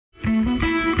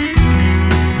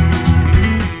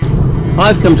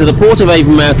I've come to the Port of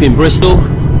Avonmouth in Bristol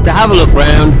to have a look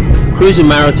round Cruise and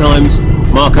Maritime's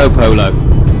Marco Polo.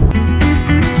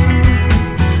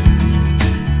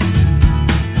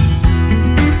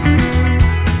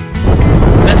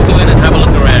 Let's go in and have a look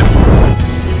around.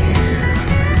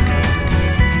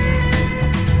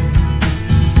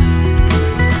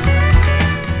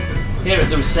 Here at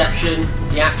the reception,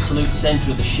 the absolute centre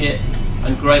of the ship,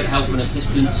 and great help and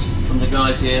assistance from the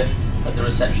guys here at the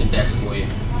reception desk for you.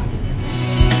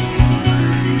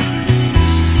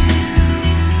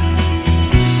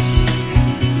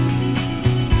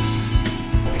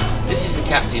 This is the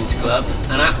Captain's Club,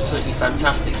 an absolutely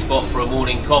fantastic spot for a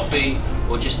morning coffee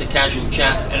or just a casual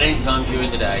chat at any time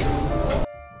during the day.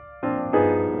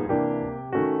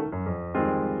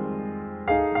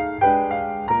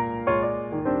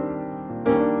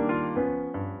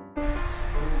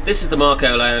 This is the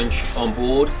Marco Lounge on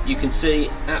board. You can see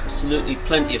absolutely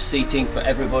plenty of seating for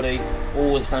everybody,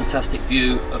 all with a fantastic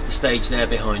view of the stage there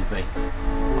behind me.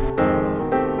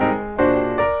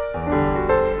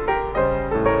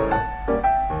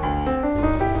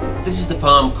 This is the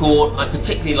Palm Court. I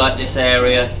particularly like this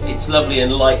area. It's lovely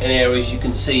and light and airy, as you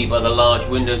can see by the large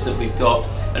windows that we've got,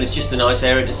 and it's just a nice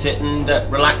area to sit and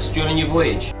relax during your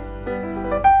voyage.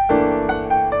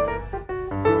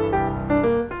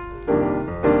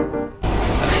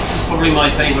 Probably my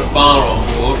favourite bar on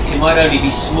board. It might only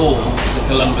be small, the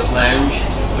Columbus Lounge,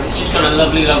 but it's just got a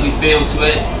lovely feel to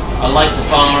it. I like the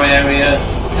bar area,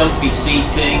 comfy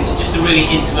seating, and just a really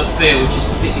intimate feel, which is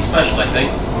particularly special, I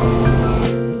think.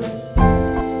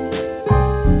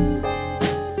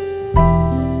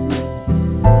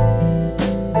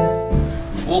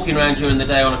 Walking around during the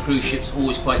day on a cruise ship is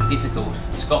always quite difficult.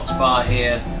 Scott's Bar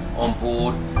here on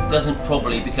board doesn't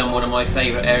probably become one of my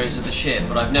favourite areas of the ship,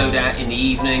 but I've no doubt in the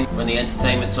evening when the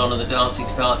entertainment's on and the dancing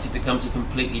starts, it becomes a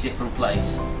completely different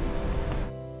place.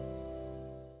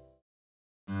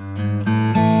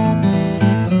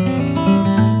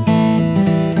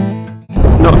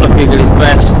 Not looking at his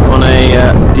best on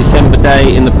a December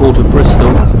day in the port of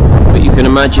Bristol, but you can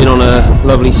imagine on a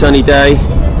lovely sunny day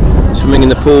swimming in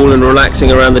the pool and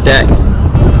relaxing around the deck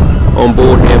on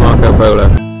board here Marco Polo.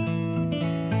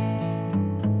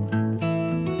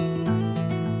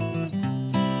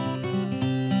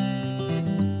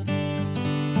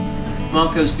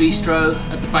 Marco's Bistro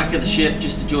at the back of the ship,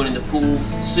 just adjoining the pool.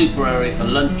 Super area for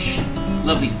lunch,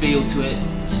 lovely feel to it,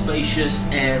 spacious,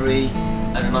 airy,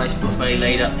 and a nice buffet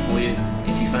laid up for you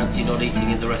if you fancy not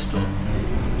eating in the restaurant.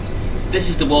 This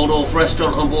is the Waldorf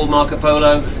restaurant on board Marco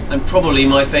Polo, and probably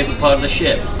my favourite part of the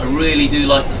ship. I really do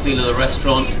like the feel of the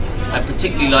restaurant. I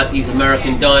particularly like these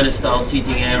American diner style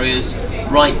seating areas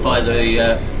right by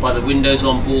the windows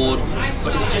on board,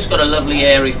 but it's just got a lovely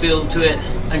airy feel to it,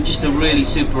 and just a really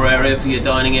super area for your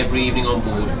dining every evening on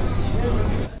board.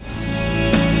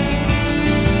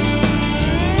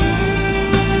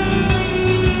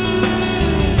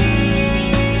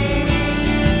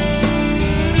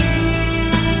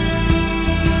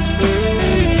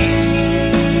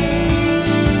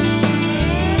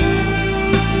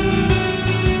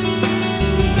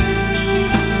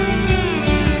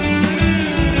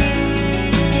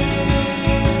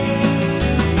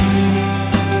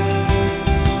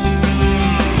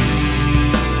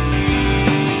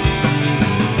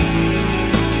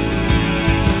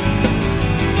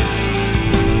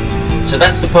 So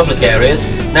that's the public areas.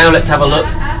 Now let's have a look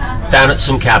down at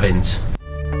some cabins.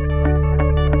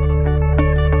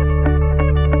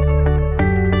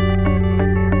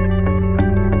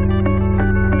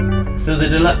 So the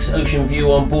deluxe ocean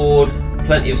view on board,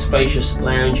 plenty of spacious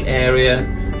lounge area.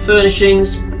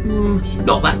 Furnishings,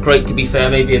 not that great to be fair,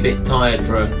 maybe a bit tired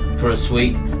for a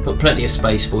suite, but plenty of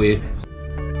space for you.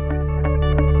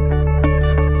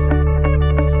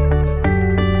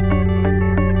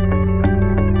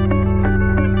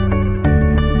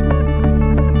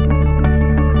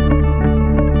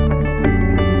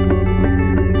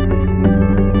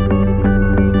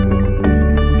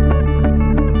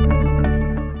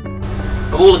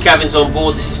 Of all the cabins on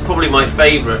board, this is probably my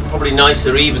favourite, probably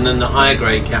nicer even than the higher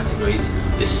grade categories.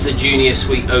 This is a junior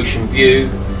suite ocean view,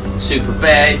 super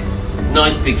bed,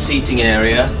 nice big seating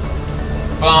area,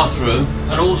 bathroom,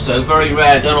 and also very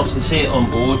rare, don't often see it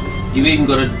on board, you've even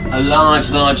got a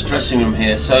large dressing room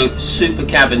here. So super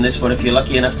cabin this one if you're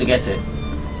lucky enough to get it.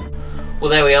 Well,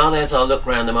 there we are, there's our look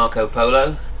round the Marco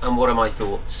Polo, and what are my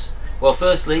thoughts? Well,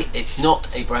 firstly, it's not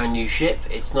a brand new ship,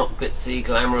 it's not glitzy,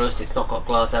 glamorous, it's not got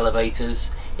glass elevators,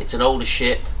 it's an older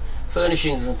ship,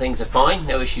 Furnishings and things are fine,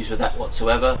 no issues with that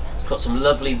whatsoever. It's got some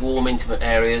lovely warm intimate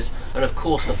areas, and of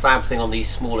course the fab thing on these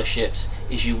smaller ships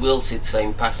is you will see the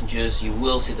same passengers, you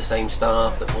will see the same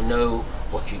staff that will know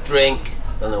what you drink,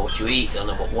 they'll know what you eat, they'll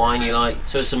know what wine you like.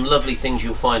 So some lovely things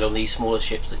you'll find on these smaller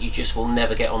ships that you just will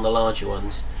never get on the larger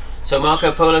ones. So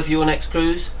Marco Polo for your next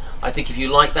cruise, I think if you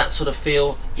like that sort of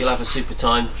feel, you'll have a super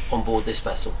time on board this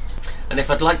vessel. And if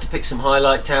I'd like to pick some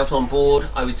highlights out on board,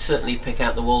 I would certainly pick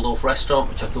out the Waldorf restaurant,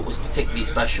 which I thought was particularly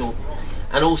special,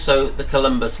 and also the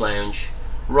Columbus Lounge,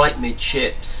 right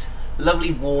midships,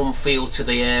 lovely warm feel to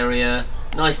the area,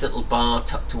 nice little bar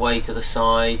tucked away to the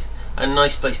side, and a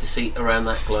nice place to sit around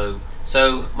that globe.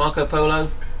 So Marco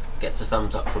Polo gets a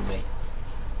thumbs up from me.